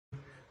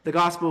the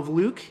Gospel of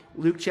Luke,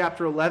 Luke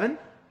chapter 11.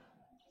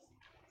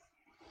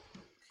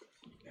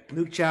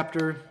 Luke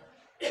chapter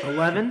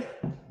 11.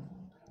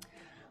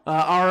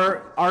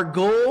 Our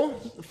goal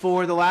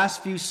for the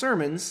last few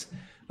sermons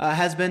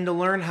has been to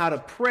learn how to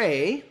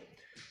pray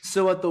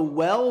so that the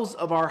wells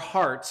of our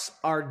hearts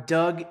are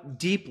dug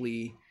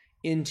deeply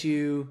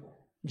into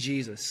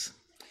Jesus.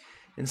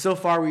 And so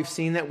far we've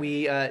seen that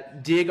we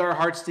dig our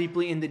hearts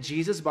deeply into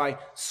Jesus by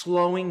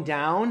slowing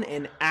down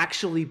and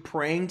actually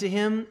praying to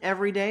him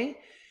every day.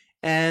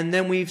 And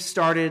then we've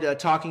started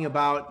talking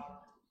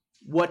about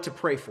what to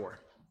pray for,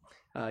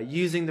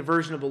 using the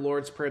version of the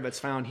Lord's Prayer that's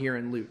found here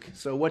in Luke.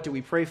 So what do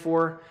we pray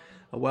for?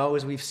 Well,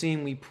 as we've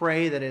seen, we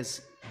pray that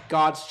as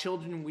God's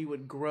children, we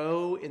would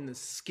grow in the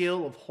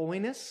skill of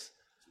holiness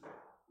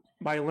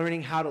by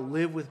learning how to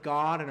live with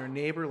God and our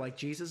neighbor like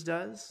Jesus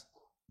does.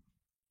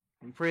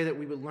 We pray that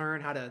we would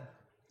learn how to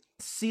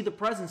see the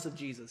presence of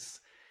Jesus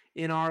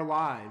in our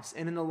lives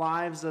and in the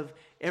lives of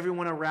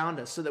everyone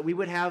around us, so that we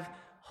would have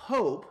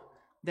hope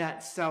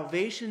that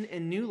salvation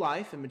and new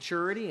life and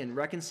maturity and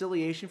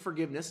reconciliation,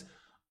 forgiveness,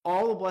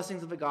 all the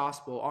blessings of the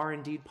gospel are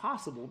indeed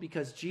possible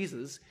because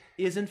Jesus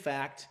is in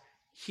fact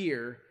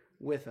here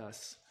with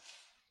us.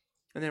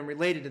 And then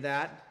related to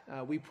that,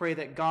 we pray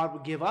that God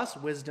would give us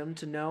wisdom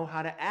to know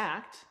how to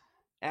act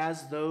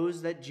as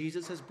those that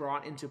Jesus has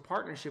brought into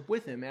partnership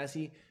with him as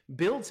he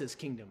builds his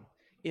kingdom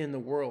in the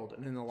world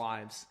and in the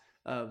lives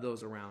of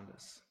those around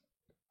us.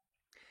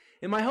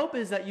 And my hope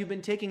is that you've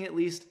been taking at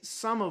least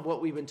some of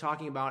what we've been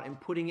talking about and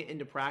putting it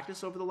into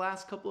practice over the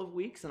last couple of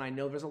weeks. And I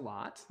know there's a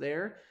lot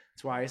there.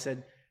 That's why I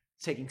said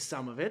taking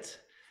some of it.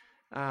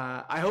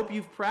 I hope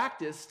you've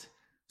practiced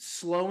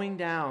slowing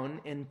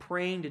down and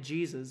praying to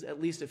Jesus at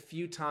least a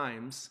few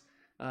times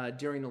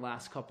during the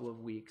last couple of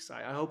weeks.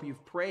 I hope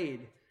you've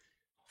prayed,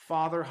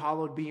 "Father,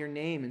 hallowed be your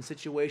name," in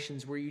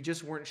situations where you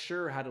just weren't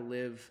sure how to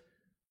live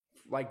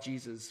like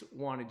Jesus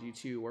wanted you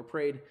to, or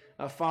prayed,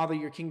 "Father,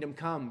 your kingdom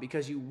come,"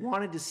 because you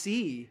wanted to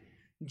see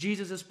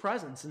Jesus'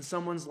 presence in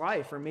someone's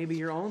life, or maybe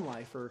your own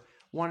life, or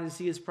wanted to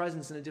see his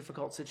presence in a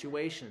difficult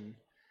situation.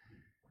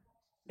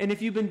 And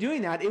if you've been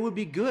doing that, it would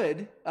be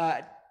good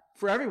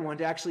for everyone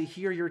to actually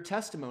hear your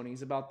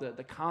testimonies about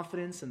the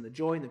confidence and the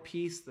joy and the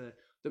peace, the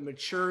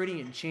maturity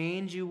and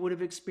change you would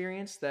have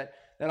experienced that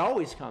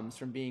always comes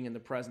from being in the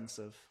presence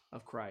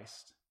of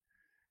Christ.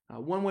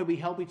 One way we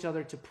help each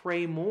other to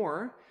pray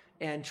more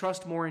and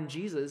trust more in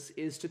Jesus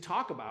is to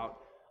talk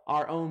about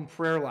our own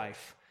prayer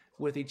life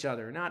with each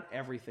other. Not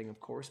everything, of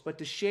course, but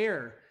to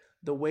share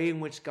the way in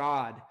which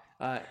God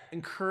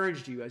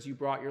encouraged you as you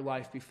brought your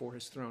life before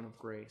his throne of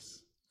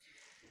grace.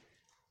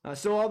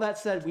 So all that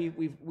said,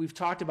 we've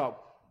talked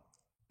about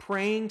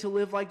praying to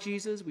live like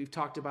Jesus. We've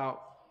talked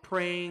about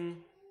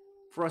praying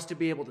for us to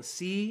be able to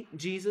see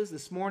Jesus.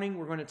 This morning,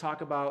 we're going to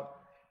talk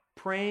about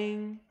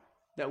praying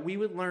that we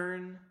would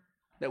learn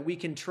that we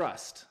can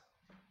trust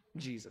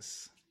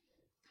Jesus.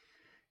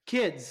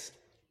 Kids,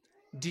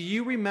 do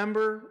you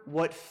remember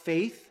what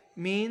faith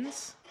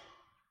means?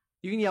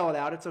 You can yell it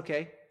out. It's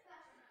okay.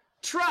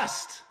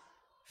 Trust.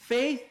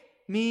 Faith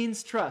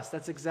means trust.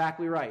 That's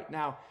exactly right.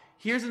 Now,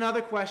 here's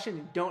another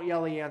question. Don't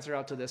yell the answer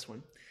out to this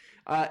one.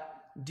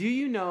 Do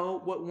you know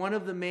what one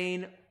of the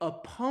main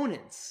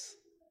opponents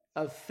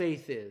of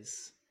faith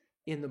is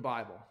in the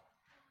Bible?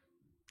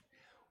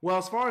 Well,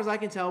 as far as I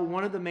can tell,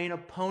 one of the main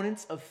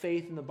opponents of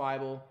faith in the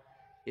Bible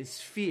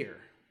is fear.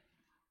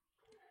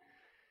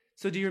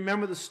 So do you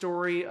remember the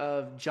story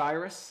of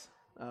Jairus,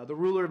 the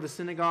ruler of the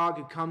synagogue,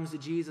 who comes to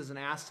Jesus and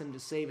asks him to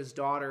save his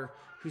daughter,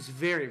 who's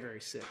very,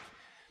 very sick?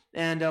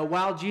 And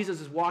while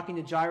Jesus is walking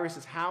to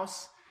Jairus'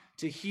 house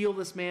to heal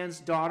this man's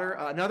daughter,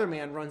 another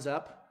man runs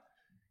up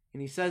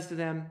and he says to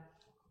them,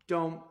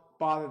 "Don't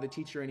bother the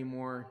teacher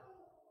anymore.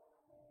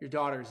 Your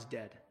daughter's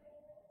dead."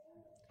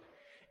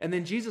 And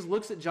then Jesus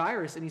looks at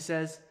Jairus and he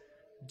says,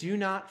 "Do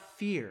not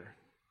fear.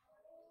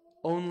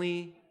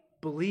 Only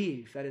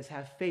believe," that is,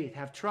 have faith,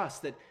 have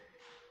trust that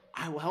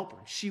I will help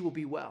her. She will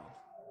be well.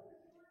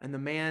 And the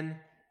man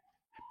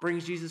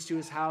brings Jesus to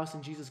his house,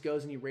 and Jesus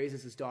goes and he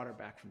raises his daughter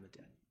back from the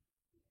dead.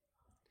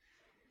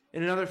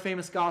 In another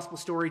famous gospel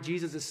story,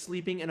 Jesus is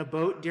sleeping in a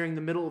boat during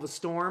the middle of a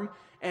storm,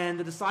 and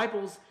the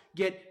disciples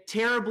get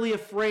terribly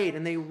afraid,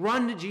 and they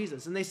run to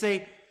Jesus, and they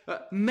say,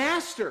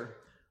 "Master,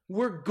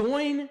 we're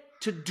going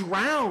to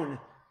drown.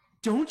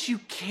 Don't you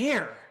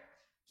care?"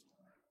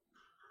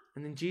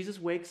 And then Jesus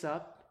wakes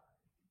up,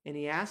 and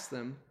he asks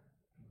them,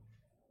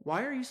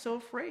 "Why are you so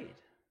afraid?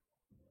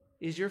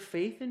 Is your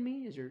faith in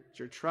me? Is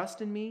your trust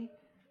in me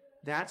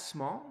that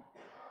small?"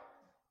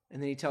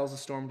 And then he tells the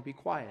storm to be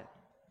quiet.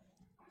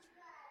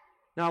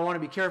 Now, I want to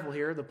be careful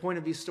here. The point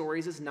of these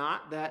stories is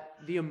not that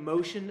the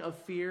emotion of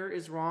fear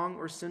is wrong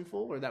or sinful,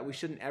 or that we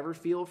shouldn't ever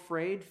feel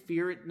afraid.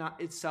 Fear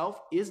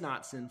itself is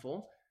not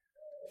sinful.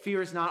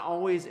 Fear is not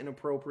always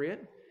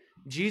inappropriate.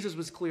 Jesus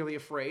was clearly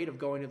afraid of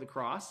going to the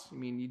cross. I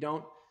mean, you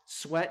don't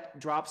sweat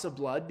drops of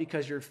blood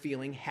because you're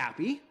feeling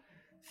happy.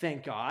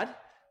 Thank God.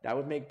 That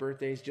would make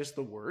birthdays just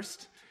the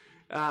worst.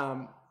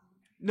 No,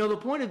 the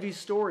point of these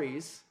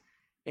stories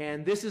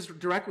And this is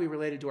directly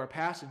related to our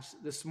passage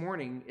this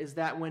morning, is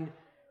that when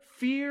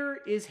fear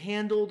is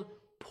handled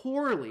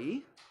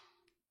poorly,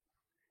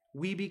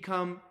 we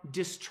become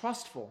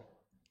distrustful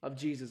of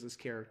Jesus'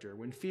 character.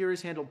 When fear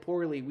is handled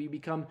poorly, we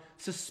become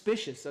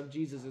suspicious of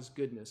Jesus'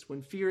 goodness.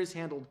 When fear is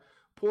handled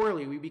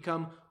poorly, we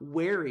become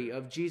wary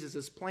of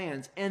Jesus'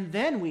 plans, and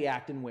then we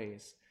act in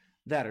ways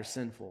that are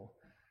sinful,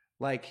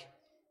 like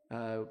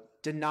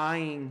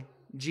denying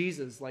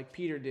Jesus like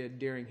Peter did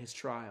during his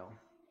trial,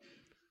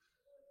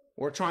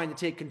 or trying to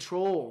take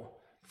control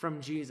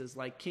from Jesus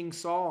like King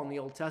Saul in the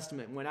Old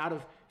Testament, when out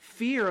of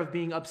fear of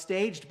being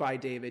upstaged by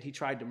David, he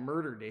tried to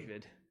murder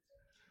David.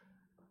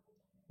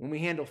 When we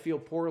handle fear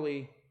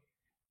poorly,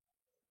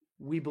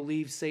 we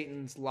believe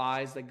Satan's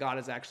lies that God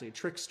is actually a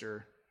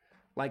trickster,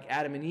 like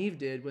Adam and Eve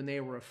did when they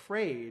were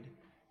afraid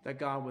that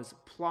God was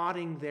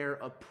plotting their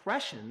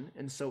oppression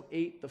and so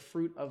ate the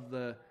fruit of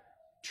the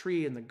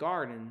tree in the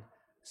garden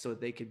so that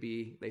they could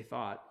be, they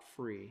thought,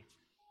 free.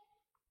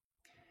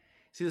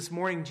 See, this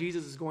morning,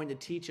 Jesus is going to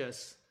teach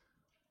us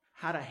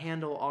how to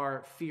handle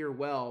our fear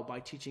well by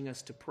teaching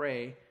us to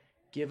pray,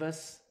 "Give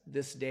us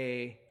this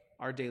day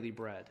our daily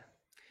bread."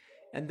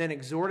 And then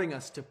exhorting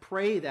us to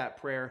pray that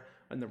prayer,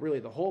 and really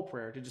the whole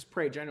prayer, to just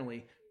pray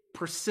generally,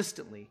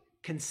 persistently,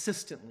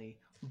 consistently,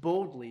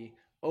 boldly,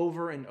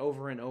 over and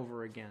over and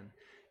over again.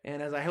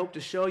 And as I hope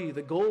to show you,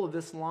 the goal of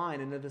this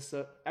line and of this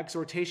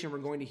exhortation we're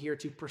going to hear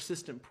to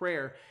persistent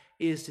prayer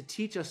is to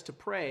teach us to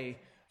pray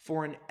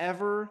for an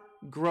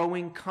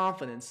ever-growing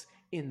confidence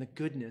in the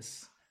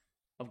goodness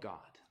of God.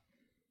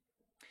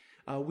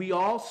 We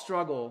all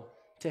struggle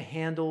to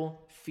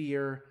handle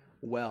fear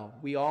well.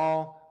 We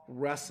all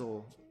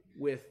wrestle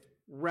with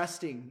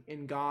resting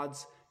in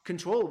God's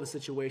control of a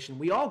situation.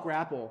 We all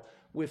grapple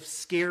with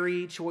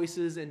scary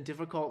choices and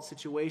difficult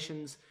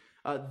situations.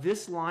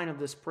 This line of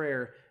this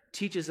prayer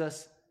teaches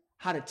us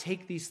how to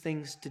take these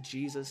things to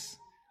Jesus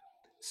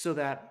so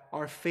that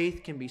our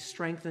faith can be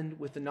strengthened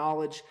with the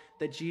knowledge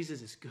that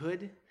Jesus is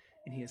good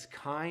and he is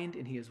kind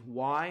and he is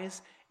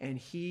wise and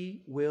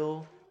he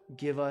will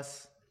give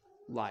us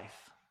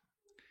life.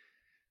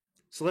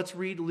 So let's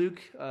read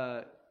Luke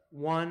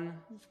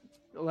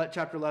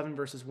chapter 11,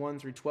 verses 1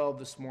 through 12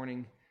 this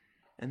morning,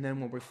 and then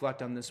we'll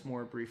reflect on this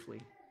more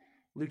briefly.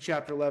 Luke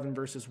chapter 11,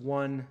 verses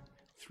 1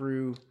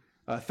 through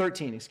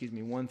 13.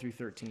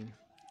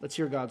 Let's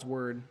hear God's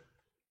word.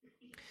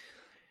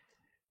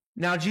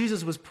 Now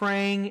Jesus was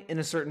praying in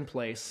a certain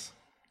place,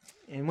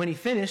 and when he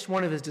finished,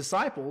 one of his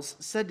disciples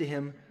said to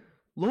him,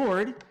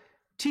 "Lord,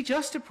 teach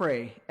us to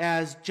pray,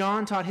 as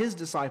John taught his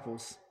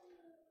disciples."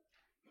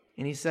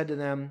 And he said to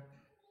them,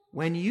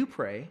 "When you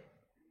pray,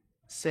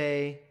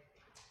 say,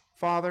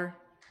 'Father,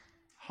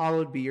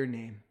 hallowed be your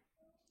name.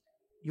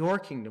 Your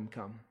kingdom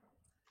come.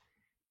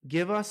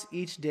 Give us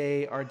each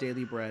day our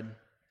daily bread,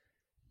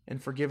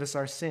 and forgive us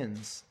our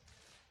sins,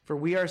 for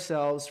we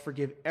ourselves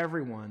forgive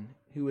everyone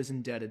who is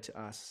indebted to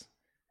us.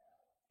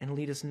 And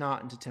lead us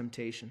not into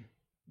temptation.'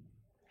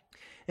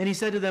 And he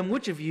said to them,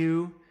 'Which of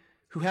you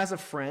who has a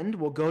friend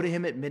will go to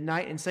him at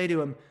midnight and say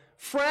to him,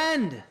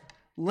 'Friend,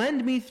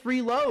 lend me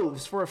 3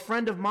 loaves, for a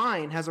friend of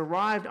mine has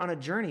arrived on a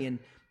journey, and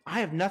I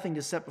have nothing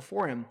to set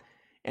before him?'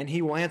 And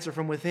he will answer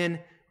from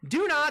within,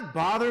 'Do not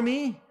bother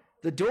me.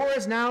 The door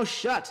is now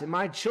shut, and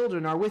my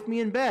children are with me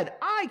in bed.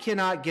 I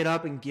cannot get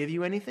up and give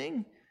you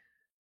anything.'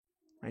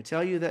 I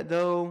tell you that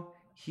though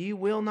he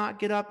will not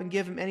get up and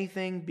give him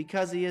anything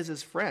because he is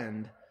his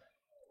friend,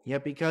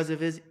 yet because of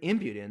his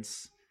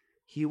impudence,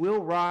 he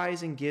will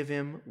rise and give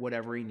him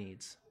whatever he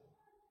needs.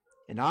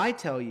 And I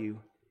tell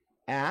you,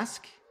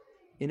 ask,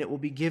 and it will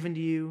be given to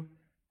you.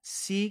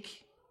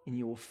 Seek, and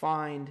you will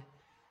find.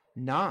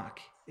 Knock,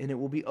 and it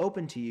will be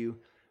open to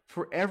you.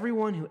 For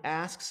everyone who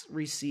asks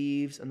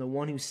receives, and the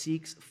one who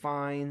seeks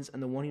finds,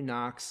 and the one who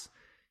knocks,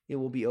 it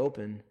will be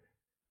open.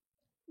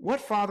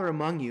 What father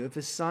among you, if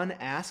his son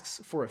asks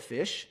for a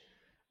fish,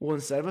 will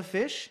instead of a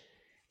fish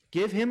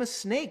give him a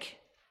snake?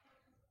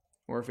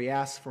 Or if he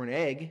asks for an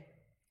egg,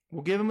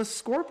 will give him a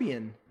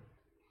scorpion?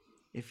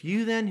 If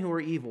you then, who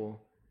are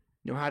evil,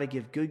 know how to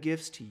give good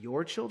gifts to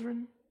your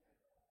children,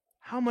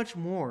 how much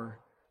more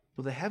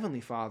will the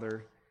Heavenly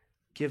Father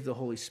give the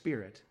Holy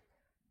Spirit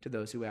to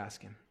those who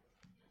ask him?'"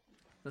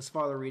 Thus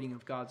far, the reading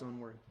of God's own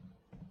word.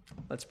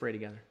 Let's pray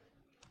together.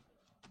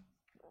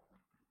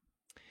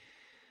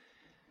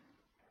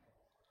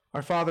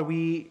 Our Father,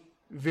 we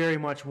very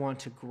much want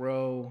to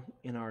grow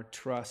in our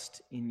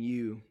trust in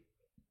you,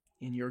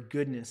 in your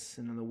goodness,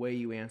 and in the way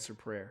you answer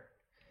prayer.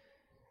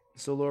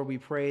 So, Lord, we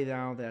pray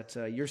now that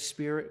your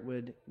Spirit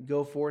would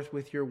go forth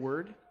with your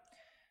word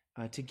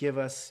to give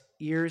us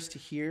ears to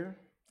hear,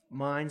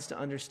 minds to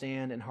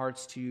understand, and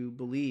hearts to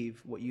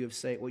believe what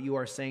you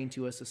are saying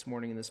to us this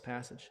morning in this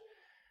passage.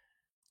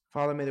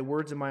 Father, may the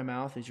words of my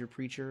mouth as your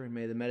preacher, and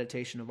may the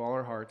meditation of all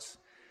our hearts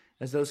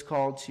as those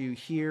called to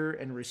hear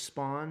and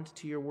respond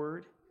to your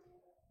word,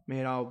 may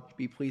it all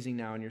be pleasing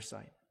now in your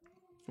sight.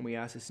 And we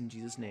ask this in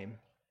Jesus' name.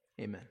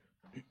 Amen.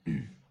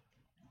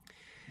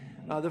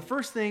 The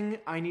first thing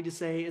I need to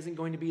say isn't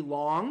going to be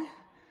long,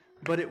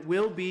 but it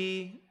will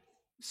be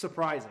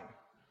surprising.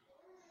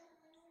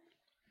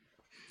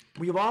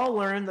 We've all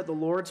learned that the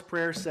Lord's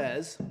Prayer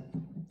says,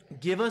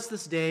 "Give us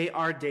this day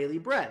our daily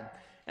bread."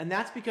 And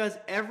that's because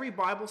every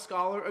Bible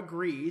scholar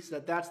agrees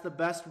that that's the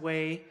best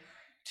way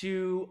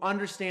to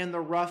understand the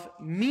rough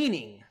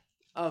meaning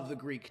of the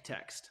Greek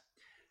text.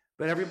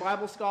 But every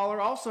Bible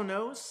scholar also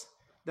knows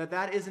that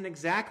that isn't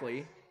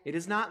exactly, it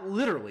is not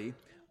literally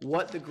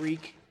what the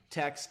Greek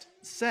text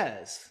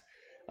says.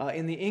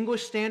 In the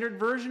English Standard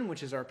Version,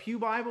 which is our Pew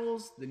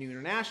Bibles, the New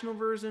International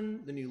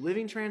Version, the New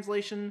Living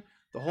Translation,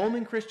 the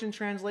Holman Christian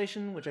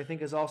Translation, which I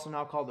think is also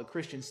now called the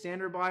Christian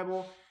Standard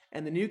Bible,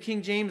 and the New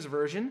King James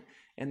Version,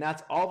 and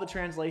that's all the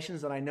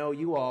translations that I know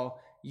you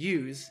all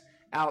use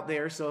out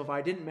there. So if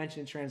I didn't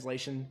mention a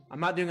translation, I'm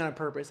not doing it on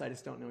purpose, I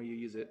just don't know you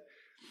use it.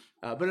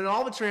 But in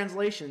all the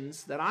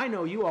translations that I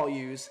know you all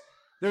use,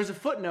 there's a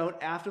footnote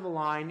after the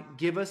line,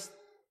 "Give us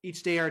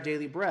each day our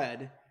daily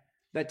bread,"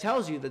 that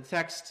tells you the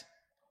text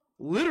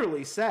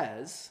literally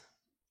says,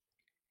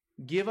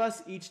 "Give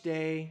us each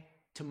day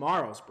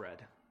tomorrow's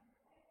bread."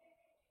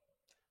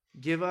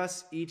 Give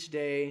us each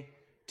day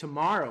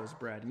tomorrow's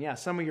bread. And yeah,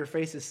 some of your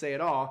faces say it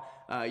all.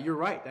 You're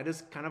right. That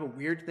is kind of a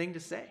weird thing to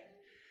say.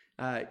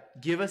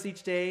 Give us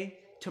each day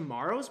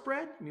tomorrow's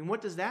bread? I mean,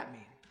 what does that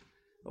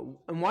mean?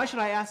 And why should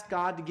I ask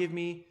God to give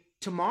me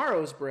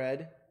tomorrow's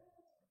bread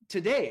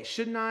today?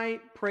 Shouldn't I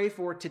pray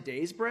for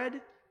today's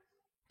bread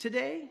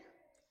today?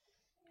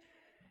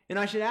 And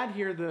I should add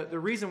here, the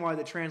reason why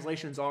the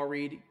translations all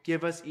read,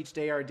 "Give us each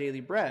day our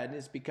daily bread,"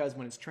 is because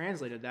when it's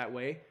translated that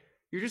way,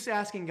 you're just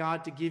asking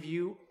God to give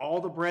you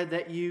all the bread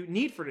that you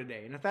need for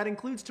today. And if that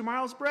includes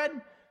tomorrow's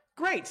bread,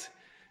 great.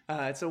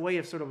 It's a way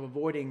of sort of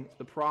avoiding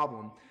the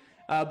problem.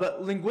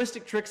 But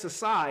linguistic tricks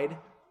aside,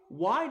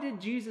 why did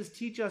Jesus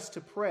teach us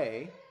to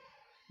pray,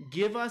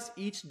 "Give us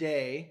each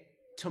day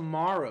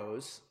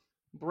tomorrow's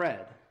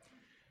bread"?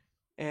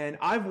 And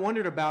I've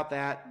wondered about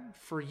that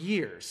for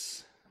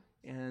years.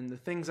 And the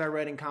things I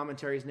read in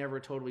commentaries never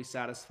totally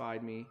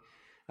satisfied me.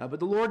 But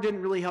the Lord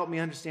didn't really help me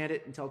understand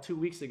it until 2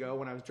 weeks ago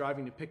when I was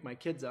driving to pick my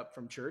kids up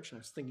from church, and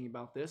I was thinking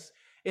about this.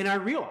 And I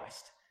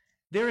realized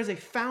there is a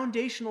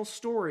foundational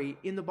story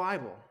in the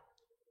Bible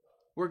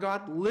where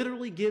God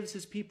literally gives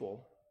his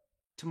people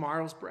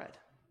tomorrow's bread.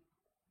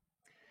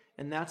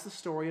 And that's the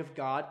story of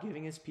God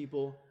giving his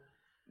people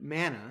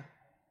manna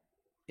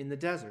in the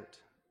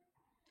desert.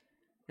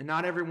 And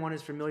not everyone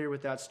is familiar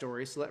with that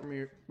story, so let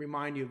me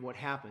remind you of what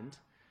happened.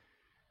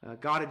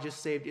 God had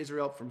just saved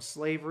Israel from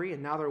slavery,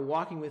 and now they're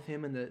walking with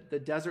him in the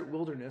desert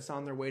wilderness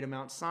on their way to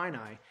Mount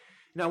Sinai.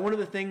 Now, one of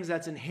the things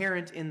that's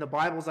inherent in the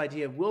Bible's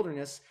idea of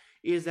wilderness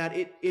is that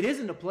it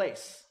isn't a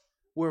place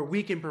where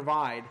we can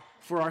provide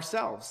for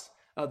ourselves.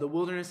 The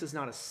wilderness is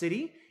not a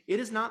city. It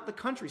is not the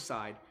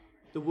countryside.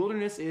 The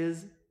wilderness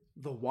is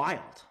the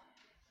wild.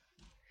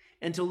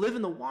 And to live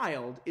in the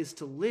wild is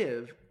to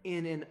live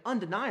in an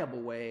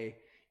undeniable way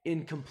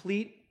in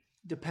complete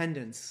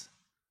dependence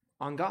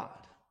on God.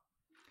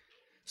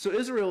 So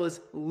Israel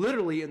is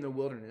literally in the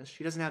wilderness.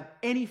 She doesn't have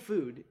any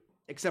food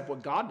except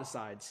what God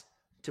decides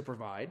to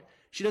provide.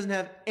 She doesn't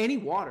have any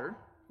water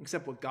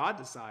except what God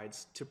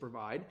decides to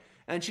provide.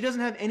 And she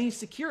doesn't have any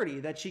security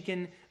that she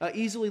can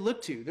easily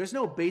look to. There's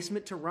no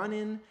basement to run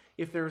in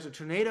if there was a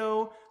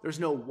tornado. There's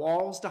no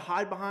walls to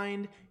hide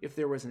behind if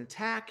there was an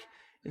attack.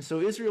 And so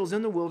Israel's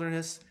in the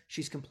wilderness.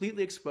 She's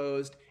completely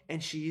exposed,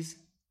 and she's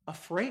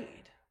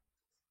afraid.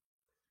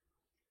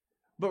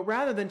 But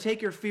rather than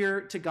take her fear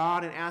to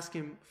God and ask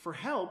him for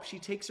help, she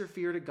takes her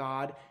fear to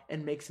God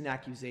and makes an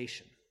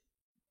accusation.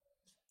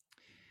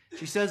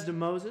 She says to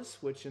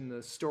Moses, which in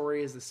the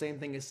story is the same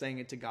thing as saying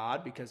it to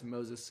God, because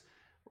Moses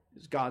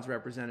is God's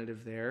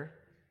representative there.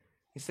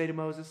 You say to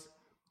Moses,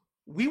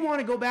 "We want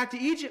to go back to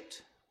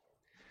Egypt.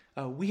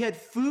 We had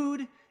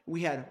food,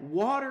 we had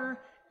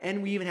water,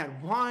 and we even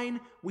had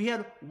wine. We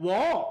had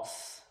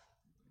walls.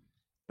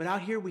 But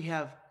out here we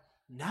have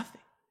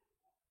nothing."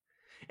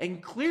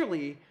 And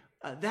clearly,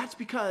 that's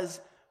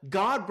because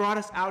God brought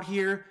us out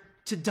here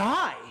to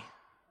die,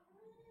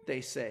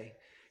 they say.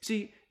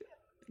 See,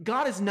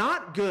 God is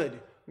not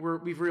good,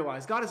 we've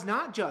realized. God is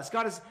not just.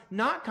 God is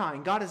not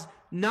kind. God is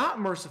not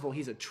merciful.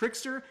 He's a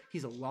trickster.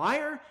 He's a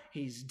liar.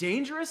 He's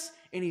dangerous.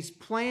 And he's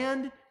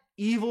planned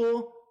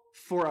evil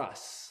for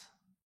us.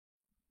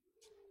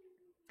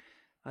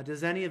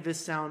 Does any of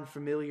this sound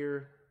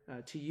familiar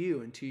to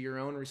you and to your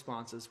own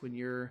responses when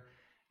you're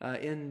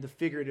in the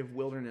figurative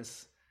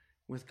wilderness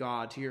with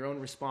God, to your own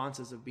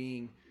responses of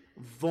being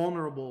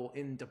vulnerable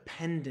and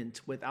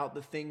dependent without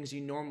the things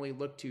you normally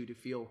look to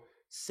feel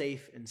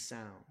safe and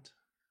sound?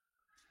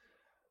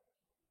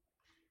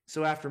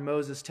 So after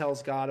Moses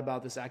tells God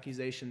about this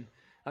accusation,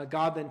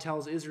 God then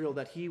tells Israel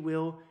that he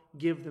will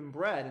give them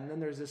bread. And then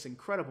there's this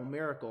incredible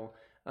miracle.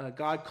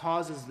 God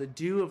causes the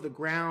dew of the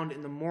ground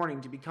in the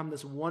morning to become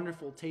this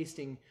wonderful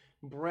tasting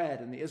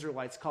bread. And the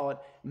Israelites call it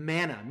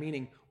manna,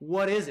 meaning,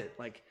 what is it?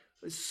 Like,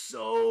 it's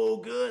so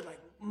good, like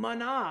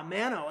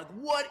manna, like,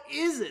 what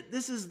is it?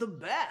 This is the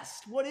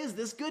best. What is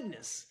this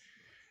goodness?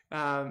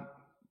 Now,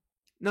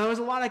 there's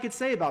a lot I could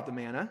say about the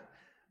manna,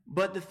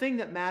 but the thing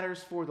that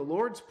matters for the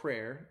Lord's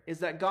Prayer is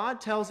that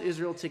God tells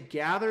Israel to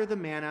gather the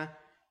manna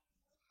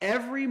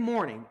every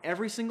morning,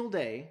 every single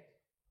day,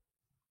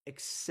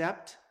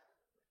 except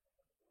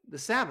the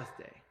Sabbath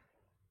day.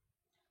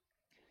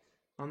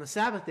 On the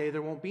Sabbath day,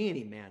 there won't be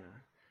any manna.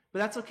 But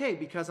that's okay,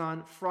 because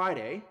on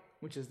Friday,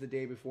 which is the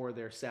day before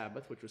their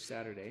Sabbath, which was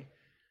Saturday,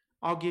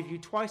 I'll give you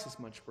twice as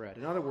much bread.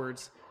 In other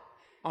words,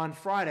 on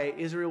Friday,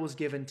 Israel was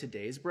given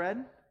today's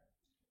bread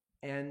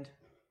and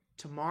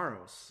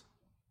tomorrow's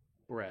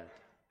bread.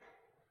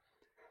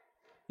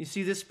 You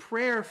see, this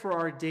prayer for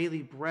our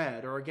daily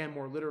bread, or again,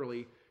 more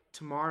literally,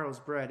 tomorrow's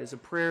bread, is a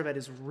prayer that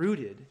is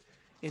rooted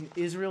in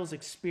Israel's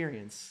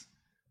experience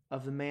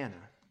of the manna.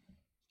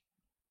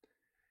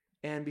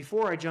 And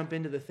before I jump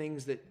into the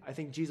things that I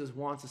think Jesus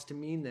wants us to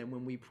mean then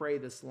when we pray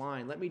this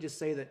line, let me just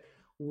say that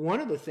one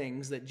of the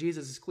things that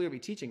Jesus is clearly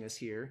teaching us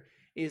here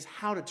is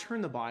how to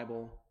turn the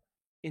Bible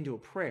into a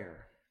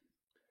prayer.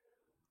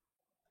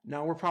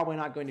 Now, we're probably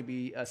not going to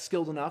be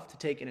skilled enough to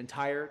take an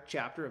entire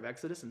chapter of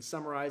Exodus and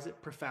summarize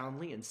it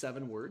profoundly in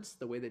 7 words,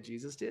 the way that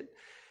Jesus did.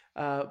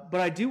 But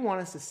I do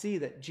want us to see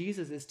that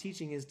Jesus is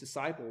teaching his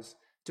disciples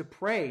to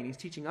pray, and he's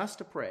teaching us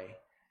to pray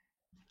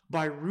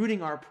by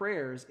rooting our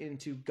prayers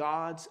into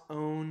God's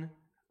own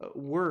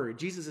word.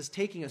 Jesus is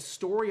taking a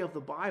story of the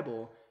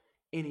Bible,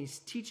 and he's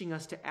teaching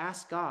us to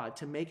ask God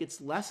to make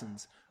its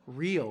lessons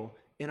real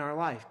in our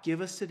life. Give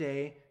us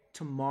today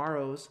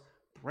tomorrow's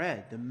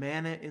bread, the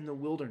manna in the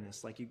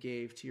wilderness, like you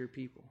gave to your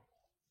people.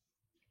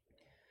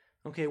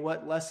 Okay,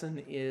 what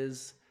lesson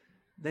is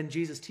then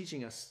Jesus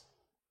teaching us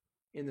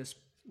in this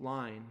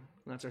line?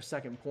 And that's our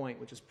second point,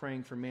 which is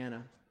praying for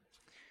manna.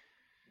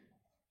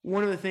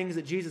 One of the things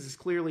that Jesus is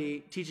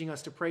clearly teaching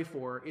us to pray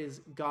for is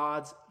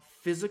God's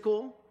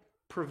physical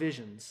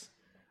provisions,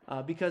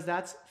 because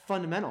that's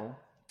fundamental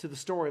to the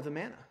story of the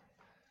manna.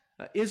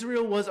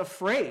 Israel was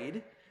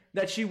afraid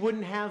that she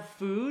wouldn't have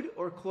food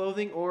or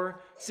clothing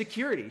or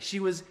security. She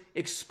was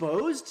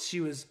exposed.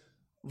 She was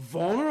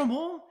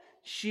vulnerable.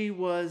 She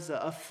was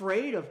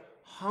afraid of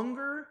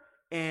hunger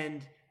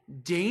and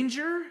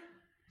danger.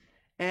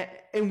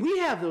 And we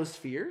have those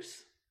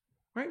fears,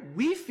 right?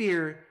 We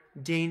fear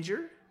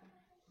danger.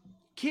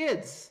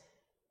 Kids,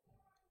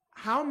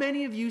 how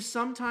many of you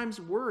sometimes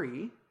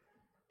worry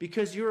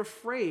because you're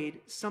afraid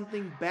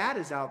something bad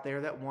is out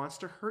there that wants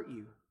to hurt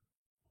you?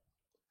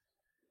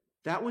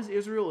 That was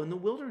Israel in the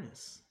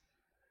wilderness.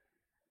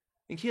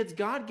 And kids,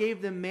 God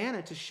gave them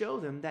manna to show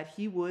them that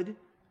he would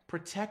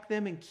protect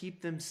them and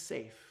keep them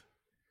safe.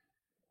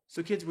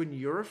 So kids, when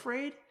you're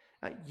afraid,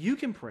 you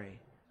can pray,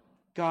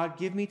 God,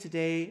 give me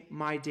today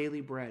my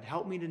daily bread.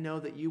 Help me to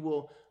know that you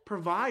will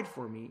provide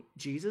for me.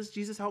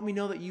 Jesus, help me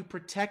know that you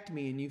protect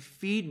me and you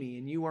feed me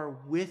and you are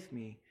with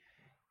me.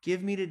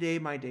 Give me today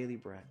my daily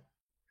bread.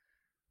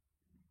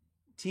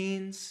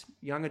 Teens,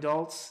 young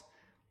adults,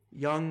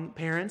 young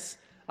parents,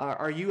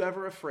 are you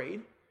ever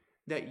afraid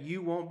that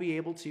you won't be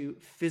able to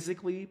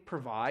physically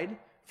provide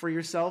for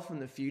yourself in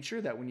the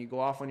future, that when you go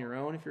off on your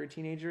own, if you're a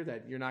teenager,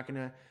 that you're not going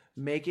to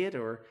make it,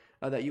 or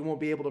that you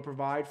won't be able to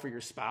provide for your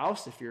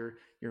spouse if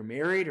you're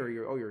married, or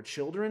your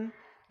children?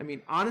 I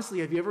mean, honestly,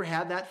 have you ever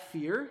had that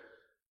fear?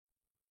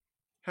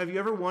 Have you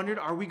ever wondered,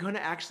 are we going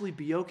to actually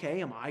be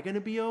okay? Am I going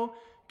to be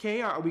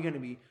okay? Are we going to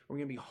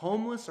be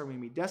homeless? Are we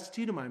going to be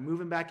destitute? Am I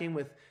moving back in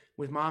with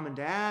mom and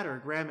dad or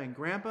grandma and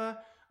grandpa?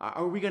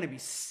 Are we going to be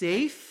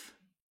safe?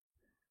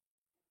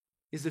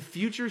 Is the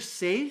future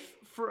safe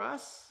for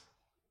us?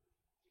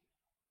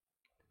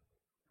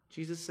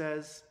 Jesus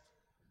says,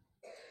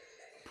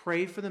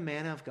 pray for the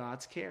manna of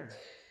God's care.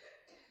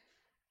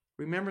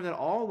 Remember that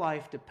all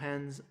life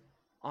depends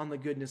on the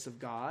goodness of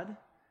God,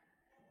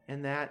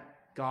 and that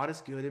God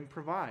is good and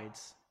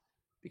provides,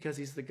 because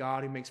he's the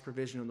God who makes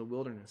provision in the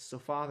wilderness. So,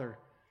 Father,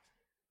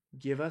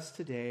 give us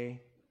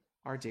today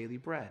our daily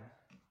bread.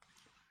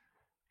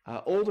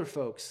 Older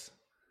folks,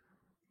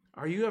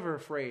 are you ever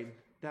afraid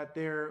that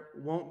there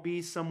won't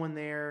be someone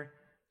there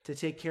to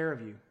take care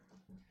of you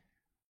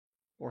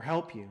or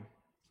help you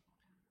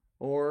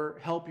or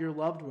help your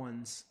loved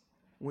ones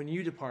when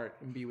you depart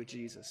and be with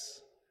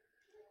Jesus?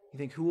 You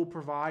think, who will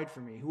provide for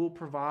me? Who will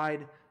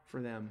provide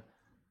for them?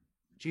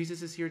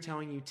 Jesus is here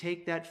telling you,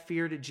 take that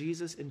fear to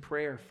Jesus in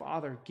prayer.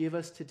 Father, give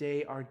us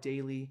today our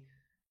daily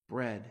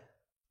bread.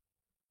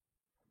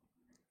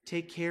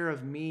 Take care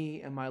of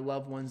me and my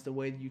loved ones the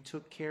way that you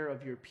took care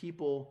of your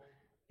people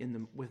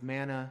with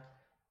manna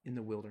in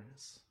the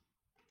wilderness.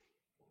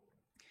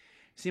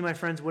 See, my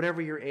friends,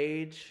 whatever your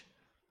age,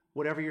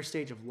 whatever your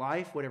stage of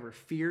life, whatever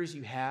fears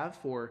you have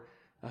for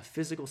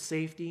physical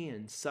safety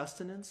and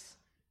sustenance,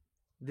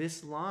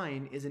 this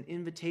line is an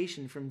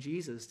invitation from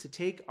Jesus to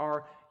take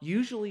our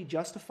usually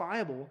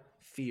justifiable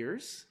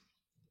fears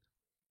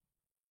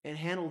and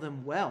handle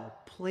them well.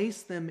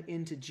 Place them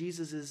into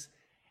Jesus'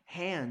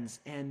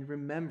 hands and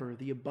remember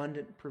the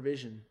abundant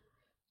provision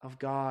of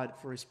God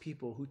for his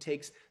people, who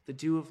takes the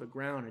dew of the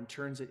ground and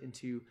turns it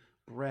into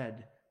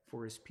bread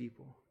for his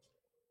people.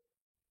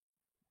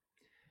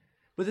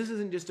 But this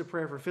isn't just a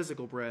prayer for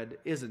physical bread,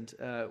 is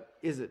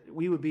it?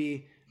 We would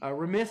be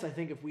remiss, I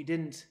think, if we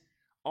didn't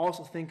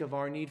also think of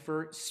our need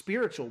for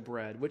spiritual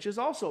bread, which is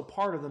also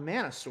part of the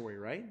manna story,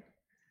 right?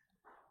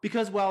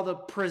 Because while the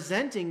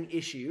presenting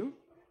issue,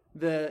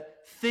 the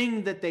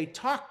thing that they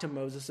talked to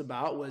Moses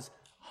about, was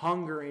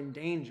hunger and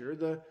danger,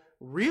 the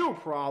real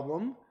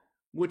problem,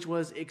 which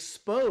was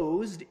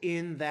exposed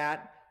in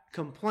that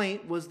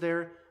complaint, was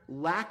their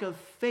lack of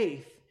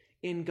faith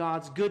in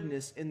God's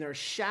goodness, in their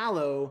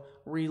shallow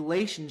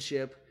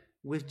relationship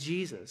with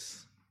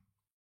Jesus.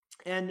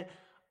 And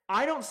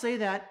I don't say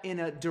that in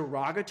a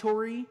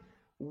derogatory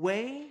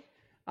way.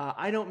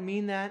 I don't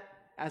mean that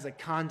as a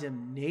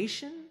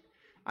condemnation.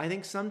 I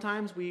think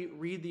sometimes we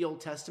read the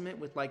Old Testament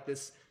with like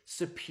this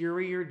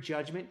superior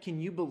judgment. Can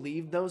you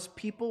believe those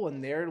people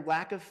and their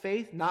lack of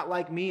faith? Not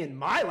like me and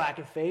my lack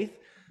of faith.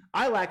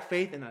 I lack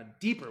faith in a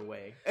deeper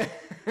way.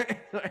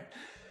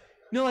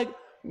 No, like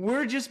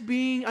I'm just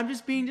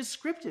being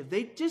descriptive.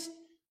 They just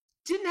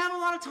didn't have a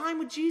lot of time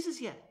with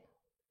Jesus yet.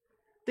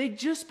 They'd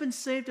just been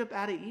saved up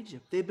out of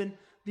Egypt.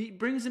 He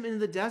brings them into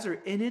the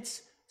desert, and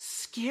it's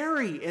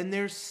scary, and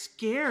they're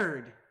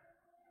scared.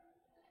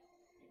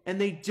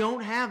 And they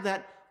don't have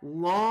that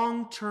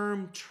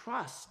long-term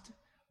trust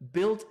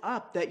built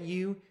up that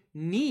you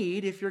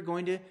need if you're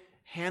going to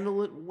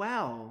handle it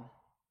well.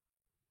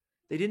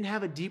 They didn't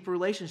have a deep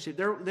relationship.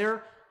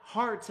 Their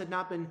hearts had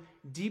not been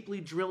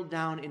deeply drilled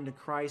down into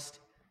Christ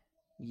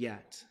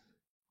yet.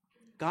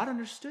 God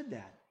understood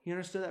that. He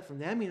understood that from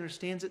them. He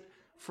understands it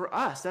for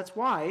us. That's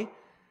why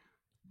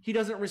he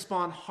doesn't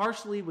respond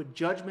harshly with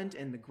judgment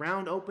and the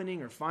ground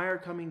opening or fire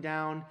coming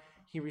down.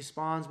 He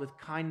responds with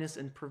kindness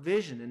and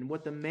provision. And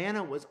what the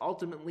manna was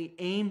ultimately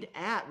aimed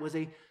at was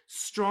a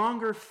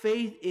stronger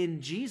faith in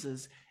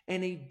Jesus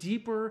and a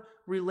deeper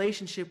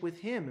relationship with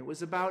him. It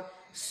was about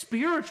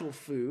spiritual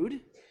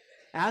food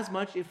as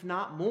much, if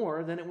not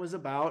more, than it was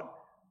about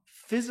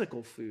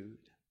physical food.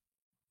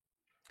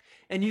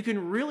 And you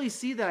can really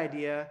see the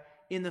idea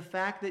in the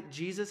fact that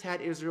Jesus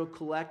had Israel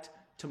collect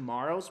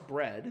tomorrow's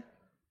bread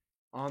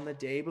on the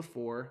day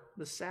before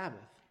the Sabbath.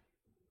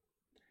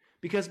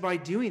 Because by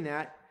doing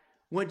that,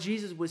 what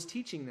Jesus was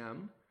teaching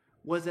them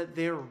was that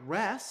their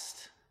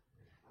rest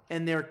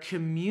and their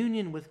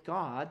communion with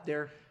God,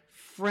 their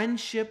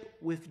friendship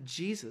with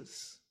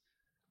Jesus,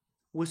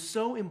 was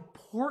so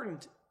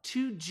important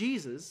to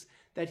Jesus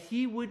that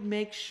he would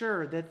make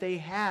sure that they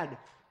had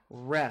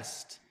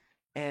rest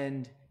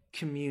and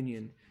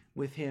communion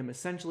with him.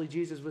 Essentially,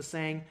 Jesus was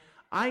saying,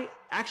 I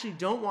actually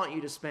don't want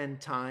you to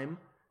spend time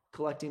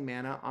collecting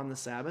manna on the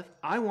Sabbath.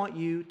 I want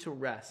you to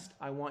rest.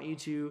 I want you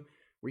to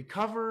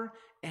recover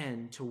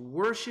and to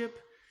worship.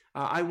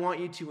 I want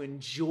you to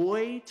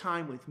enjoy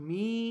time with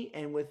me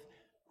and with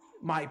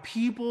my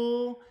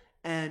people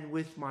and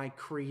with my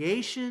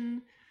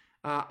creation.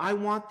 I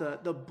want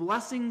the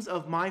blessings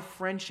of my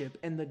friendship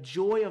and the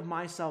joy of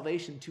my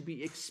salvation to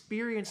be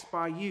experienced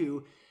by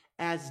you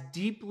as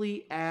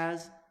deeply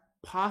as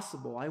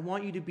possible. I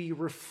want you to be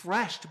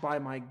refreshed by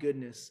my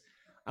goodness.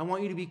 I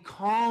want you to be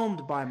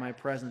calmed by my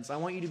presence. I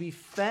want you to be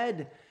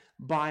fed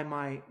by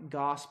my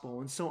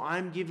gospel. And so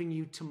I'm giving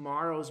you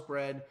tomorrow's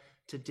bread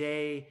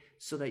today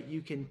so that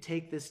you can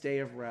take this day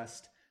of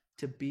rest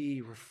to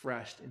be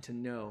refreshed and to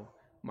know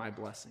my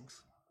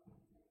blessings.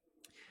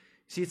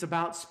 See, it's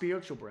about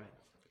spiritual bread.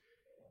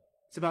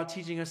 It's about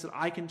teaching us that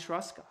I can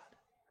trust God.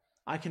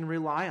 I can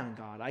rely on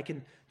God. I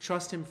can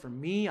trust him for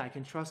me. I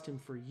can trust him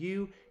for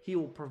you. He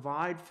will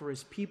provide for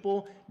his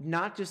people,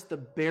 not just the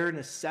bare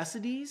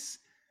necessities,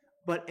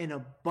 but an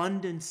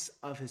abundance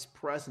of his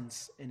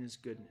presence and his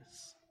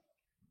goodness.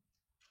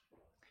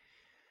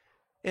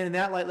 And in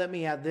that light, let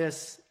me add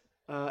this.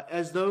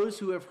 As those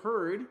who have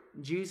heard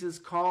Jesus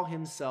call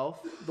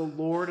himself the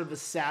Lord of the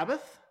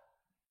Sabbath,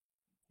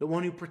 the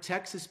one who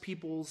protects his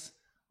people's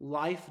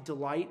life,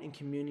 delight, and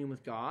communion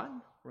with God,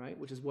 right,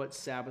 which is what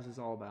Sabbath is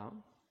all about.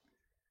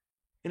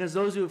 And as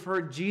those who have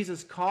heard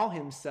Jesus call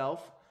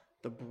himself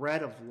the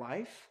bread of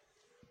life,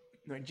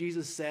 right,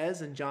 Jesus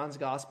says in John's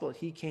gospel that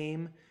he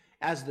came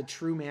as the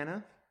true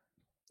manna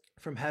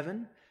from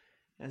heaven,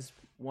 as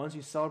ones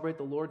who celebrate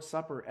the Lord's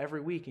Supper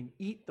every week and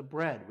eat the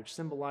bread, which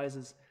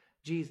symbolizes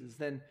Jesus,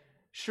 then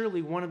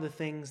surely one of the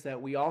things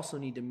that we also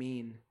need to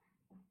mean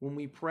when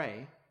we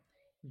pray,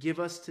 give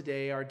us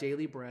today our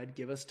daily bread,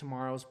 give us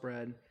tomorrow's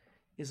bread,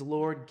 is,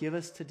 Lord, give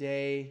us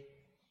today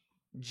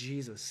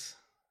Jesus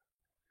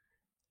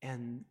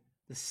and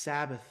the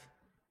Sabbath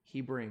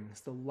he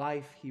brings, the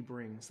life he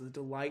brings, the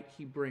delight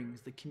he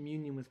brings, the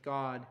communion with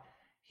God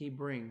he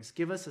brings.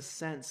 Give us a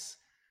sense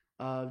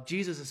of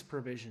Jesus'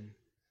 provision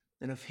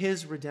and of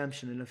his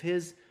redemption and of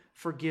his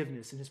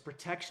forgiveness and his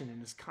protection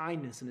and his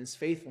kindness and his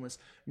faithfulness.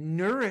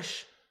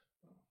 Nourish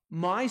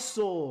my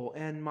soul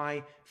and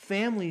my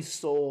family's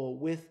soul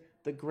with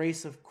the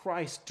grace of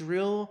Christ.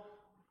 Drill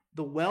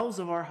the wells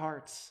of our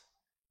hearts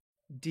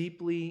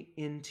deeply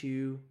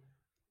into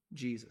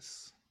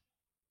Jesus.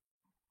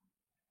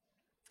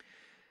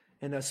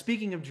 And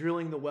speaking of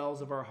drilling the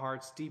wells of our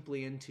hearts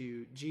deeply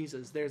into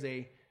Jesus, there's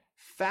a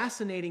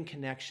fascinating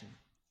connection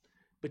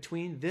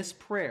between this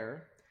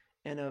prayer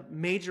and a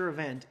major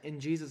event in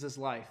Jesus'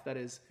 life that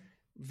is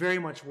very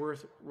much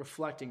worth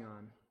reflecting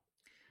on.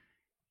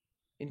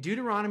 In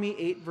Deuteronomy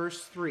 8,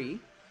 verse 3,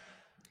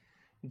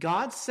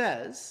 God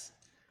says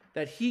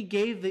that he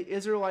gave the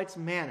Israelites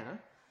manna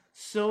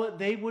so that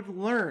they would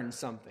learn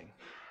something.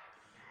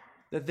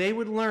 That they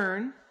would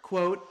learn,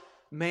 quote,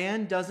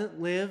 "Man doesn't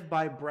live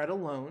by bread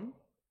alone,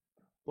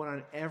 but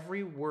on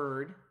every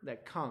word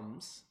that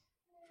comes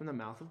from the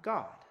mouth of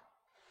God."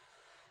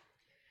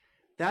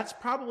 That's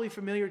probably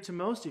familiar to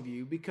most of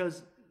you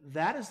because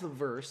that is the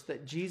verse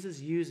that Jesus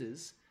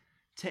uses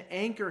to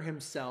anchor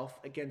himself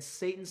against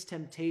Satan's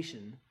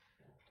temptation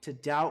to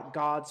doubt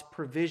God's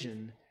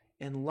provision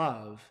and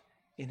love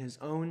in his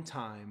own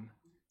time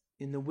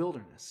in the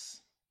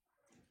wilderness.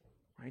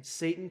 Right?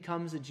 Satan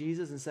comes to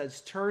Jesus and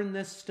says, "Turn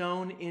this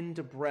stone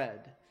into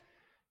bread."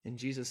 And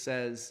Jesus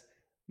says,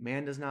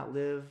 "Man does not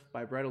live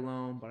by bread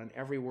alone, but on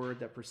every word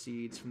that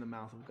proceeds from the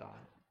mouth of God."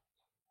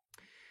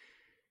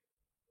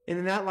 And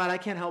in that light, I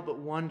can't help but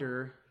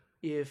wonder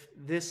if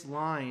this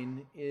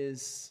line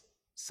is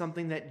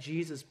something that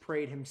Jesus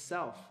prayed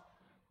himself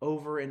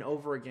over and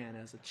over again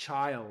as a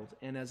child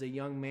and as a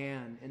young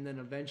man, and then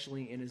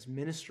eventually in his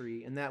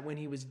ministry, and that when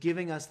he was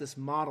giving us this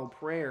model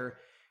prayer,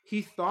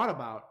 he thought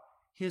about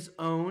his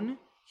own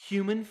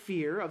human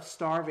fear of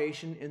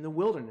starvation in the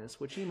wilderness,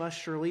 which he must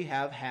surely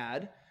have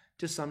had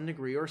to some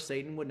degree, or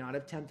Satan would not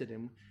have tempted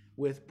him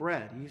with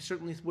bread. He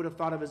certainly would have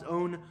thought of his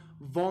own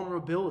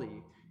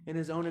vulnerability and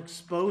his own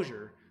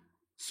exposure,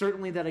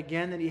 certainly that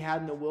again that he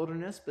had in the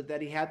wilderness, but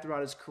that he had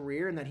throughout his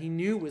career and that he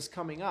knew was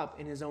coming up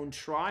in his own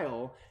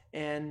trial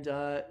and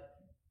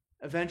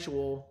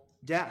eventual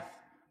death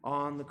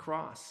on the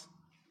cross.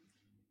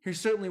 He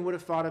certainly would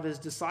have thought of his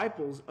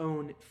disciples'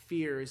 own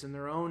fears and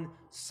their own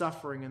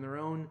suffering and their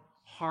own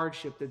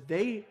hardship that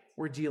they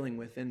were dealing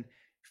with in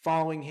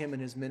following him in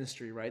his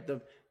ministry, right?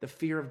 The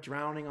fear of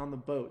drowning on the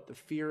boat, the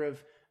fear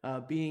of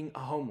being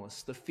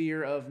homeless, the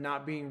fear of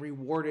not being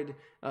rewarded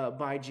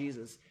by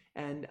Jesus.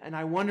 And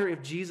I wonder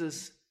if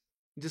Jesus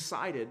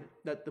decided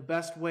that the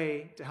best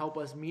way to help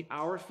us meet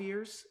our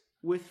fears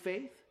with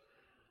faith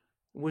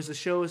was to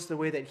show us the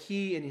way that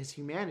he in his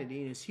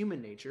humanity, in his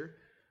human nature,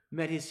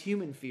 met his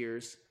human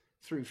fears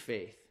through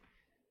faith.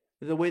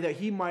 The way that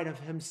he might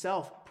have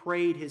himself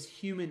prayed his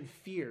human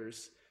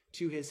fears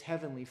to his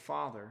heavenly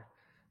Father,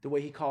 the way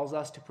he calls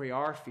us to pray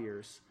our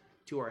fears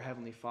to our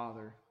heavenly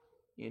Father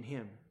in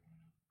him.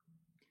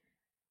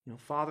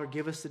 Father,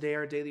 give us today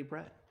our daily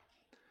bread.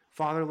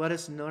 Father,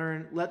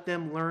 let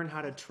them learn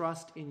how to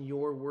trust in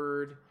your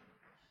word.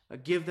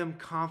 Give them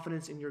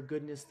confidence in your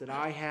goodness that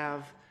I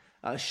have.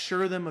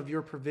 Assure them of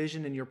your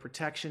provision and your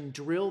protection.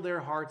 Drill their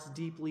hearts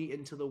deeply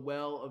into the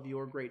well of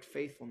your great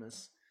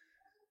faithfulness,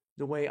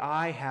 the way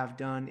I have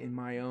done in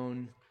my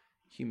own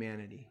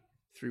humanity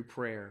through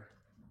prayer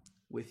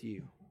with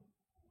you.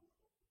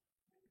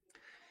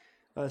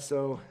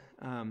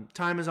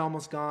 Time is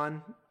almost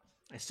gone.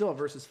 I still have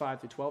verses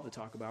 5 through 12 to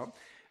talk about.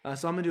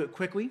 So I'm going to do it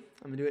quickly.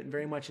 I'm going to do it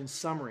very much in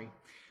summary.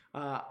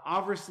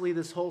 Obviously,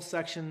 this whole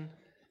section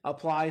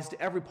applies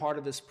to every part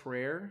of this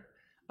prayer,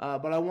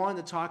 but I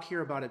wanted to talk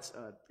here about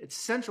its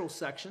central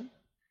section,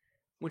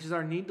 which is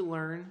our need to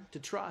learn to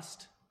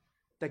trust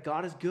that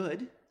God is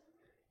good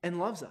and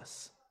loves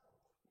us.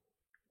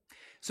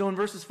 So in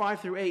verses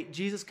 5 through 8,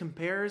 Jesus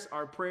compares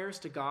our prayers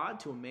to God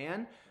to a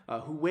man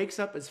who wakes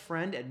up his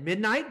friend at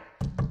midnight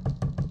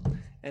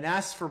and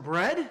asks for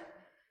bread,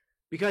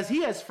 because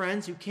he has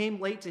friends who came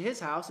late to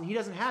his house and he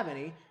doesn't have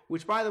any,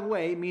 which, by the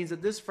way, means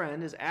that this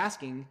friend is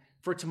asking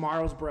for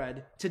tomorrow's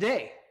bread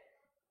today.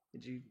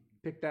 Did you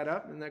pick that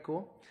up? Isn't that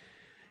cool?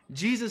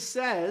 Jesus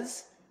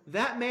says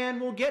that man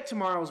will get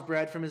tomorrow's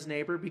bread from his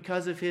neighbor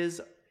because of his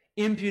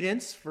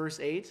impudence, verse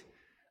 8.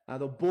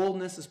 The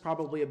boldness is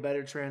probably a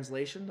better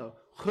translation. The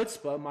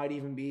chutzpah might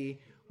even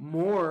be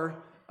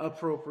more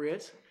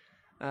appropriate.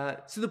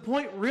 So the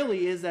point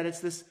really is that it's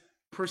this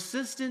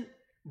persistent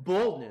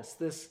boldness,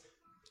 this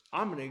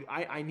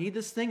I need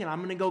this thing and I'm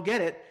going to go get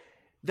it,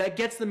 that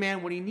gets the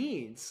man what he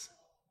needs.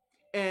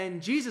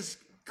 And Jesus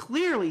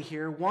clearly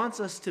here wants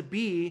us to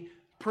be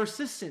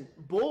persistent,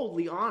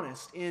 boldly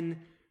honest in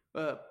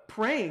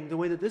praying the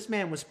way that this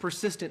man was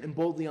persistent and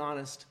boldly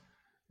honest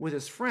with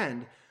his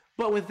friend.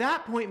 But with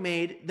that point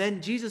made,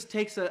 then Jesus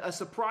takes a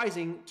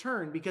surprising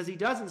turn, because he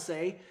doesn't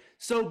say,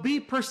 so be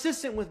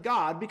persistent with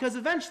God, because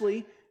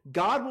eventually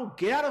God will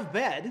get out of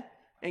bed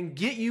and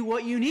get you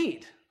what you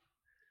need.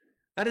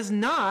 That is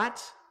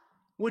not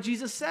what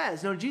Jesus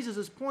says. No,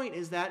 Jesus' point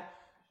is that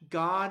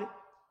God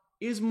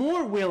is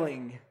more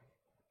willing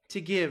to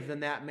give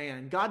than that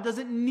man. God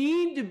doesn't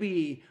need to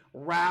be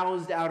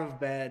roused out of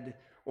bed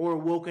or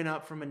woken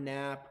up from a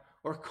nap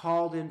or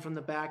called in from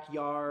the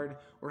backyard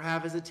or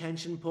have his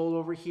attention pulled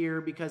over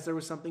here because there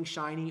was something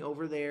shiny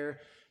over there.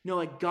 No,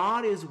 like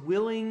God is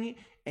willing,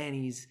 and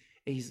he's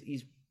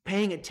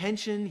paying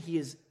attention.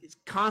 His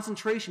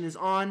concentration is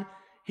on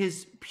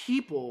his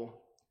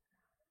people.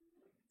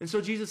 And so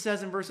Jesus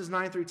says in verses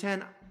 9 through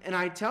 10, and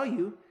I tell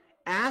you,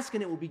 ask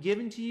and it will be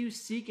given to you,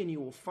 seek and you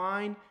will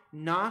find,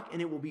 knock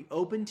and it will be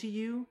open to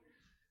you.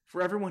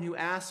 For everyone who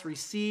asks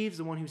receives,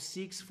 the one who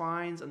seeks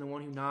finds, and the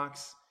one who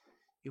knocks,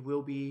 it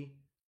will be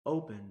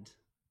opened.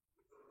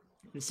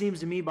 It seems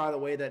to me, by the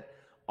way, that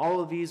all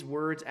of these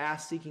words,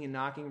 ask, seeking, and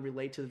knocking,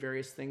 relate to the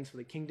various things for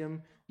the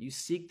kingdom. You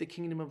seek the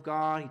kingdom of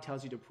God. He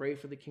tells you to pray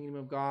for the kingdom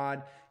of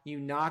God. You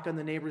knock on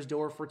the neighbor's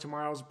door for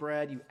tomorrow's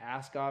bread. You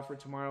ask God for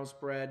tomorrow's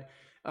bread.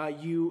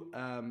 You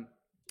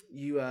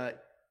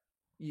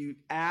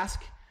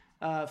ask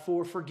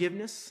for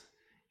forgiveness,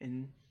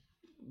 and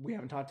we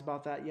haven't talked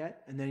about that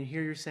yet. And then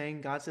here you're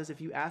saying, God says, if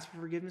you ask for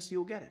forgiveness,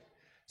 you'll get it.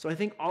 So I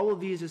think all of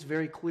these just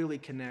very clearly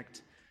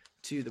connect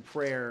to the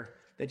prayer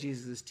that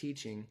Jesus is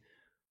teaching.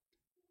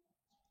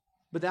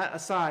 But that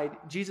aside,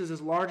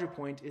 Jesus' larger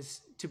point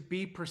is to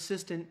be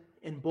persistent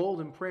and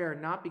bold in prayer,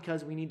 not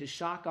because we need to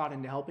shock God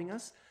into helping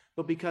us,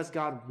 but because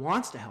God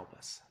wants to help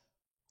us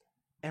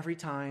every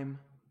time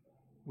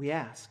we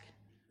ask.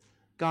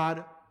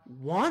 God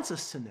wants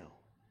us to know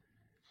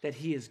that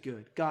he is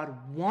good. God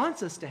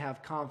wants us to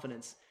have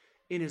confidence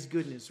in his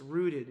goodness,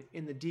 rooted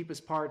in the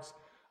deepest parts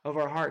of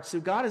our hearts. So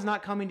God is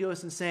not coming to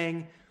us and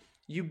saying,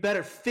 you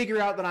better figure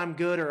out that I'm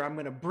good or I'm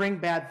going to bring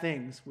bad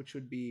things, which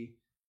would be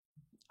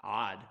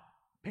odd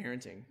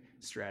parenting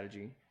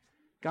strategy.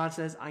 God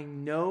says, I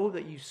know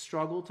that you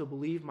struggle to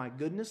believe my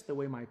goodness the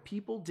way my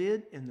people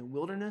did in the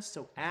wilderness,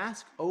 so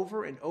ask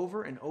over and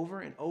over and over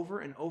and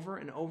over and over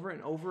and over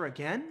and over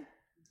again,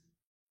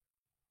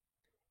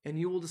 and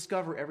you will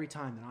discover every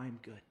time that I am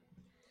good.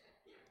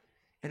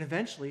 And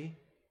eventually,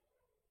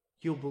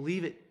 you'll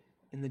believe it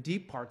in the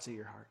deep parts of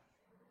your heart.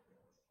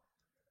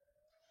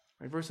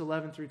 Right, verse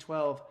 11 through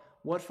 12,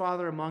 what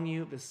father among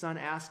you, if his son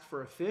asked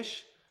for a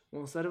fish, will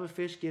instead of a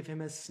fish give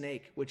him a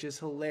snake, which is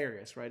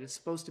hilarious, right? It's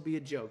supposed to be a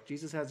joke.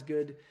 Jesus has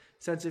good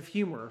sense of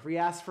humor. If he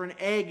asks for an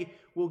egg,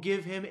 we'll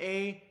give him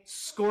a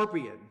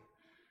scorpion,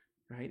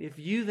 right? If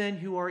you then,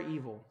 who are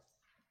evil,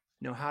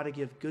 know how to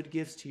give good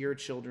gifts to your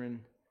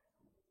children,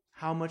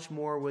 how much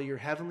more will your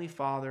heavenly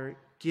Father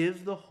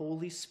give the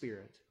Holy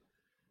Spirit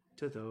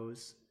to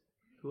those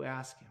who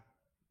ask him?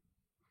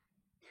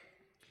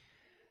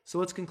 So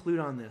let's conclude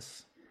on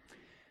this.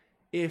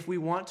 If we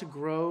want to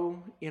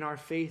grow in our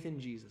faith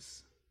in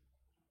Jesus,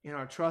 in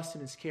our trust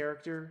in his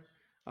character,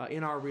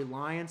 in our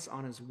reliance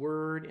on his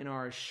word, in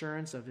our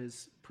assurance of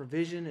his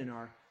provision, in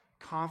our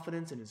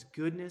confidence in his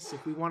goodness,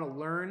 if we want to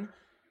learn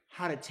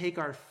how to take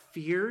our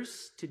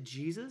fears to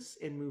Jesus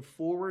and move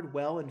forward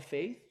well in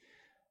faith,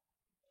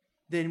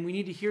 then we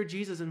need to hear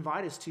Jesus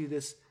invite us to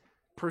this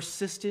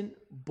persistent,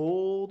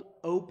 bold,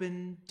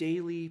 open,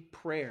 daily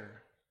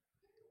prayer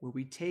where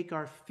we take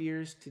our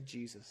fears to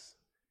Jesus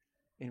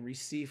and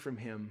receive from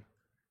him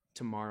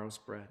tomorrow's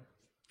bread.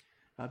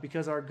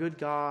 Because our good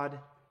God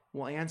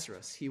will answer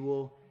us. He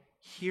will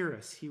hear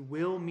us. He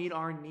will meet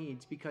our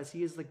needs because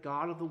he is the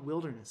God of the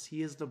wilderness.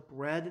 He is the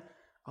bread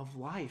of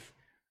life.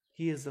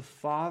 He is the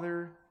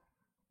Father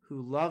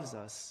who loves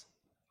us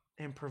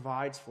and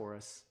provides for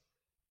us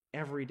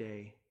every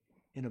day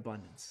in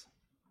abundance.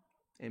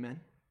 Amen.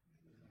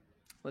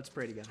 Let's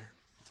pray together.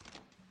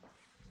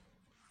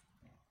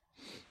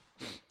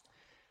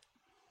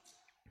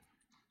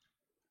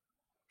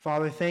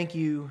 Father, thank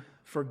you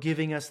for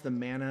giving us the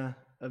manna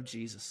of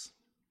Jesus.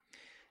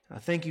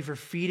 Thank you for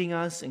feeding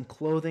us and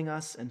clothing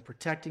us and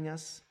protecting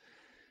us.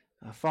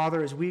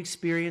 Father, as we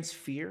experience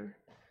fear,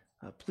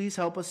 please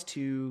help us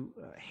to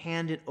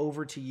hand it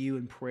over to you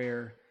in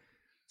prayer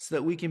so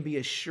that we can be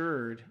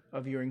assured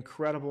of your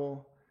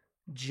incredible,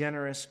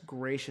 generous,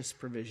 gracious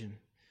provision.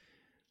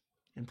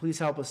 And please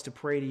help us to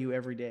pray to you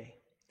every day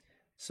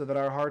so that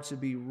our hearts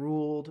would be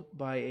ruled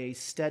by a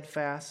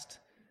steadfast,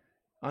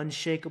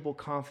 unshakable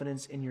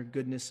confidence in your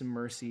goodness and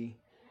mercy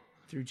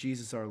through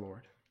Jesus our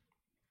Lord,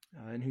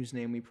 in whose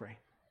name we pray.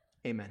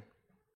 Amen.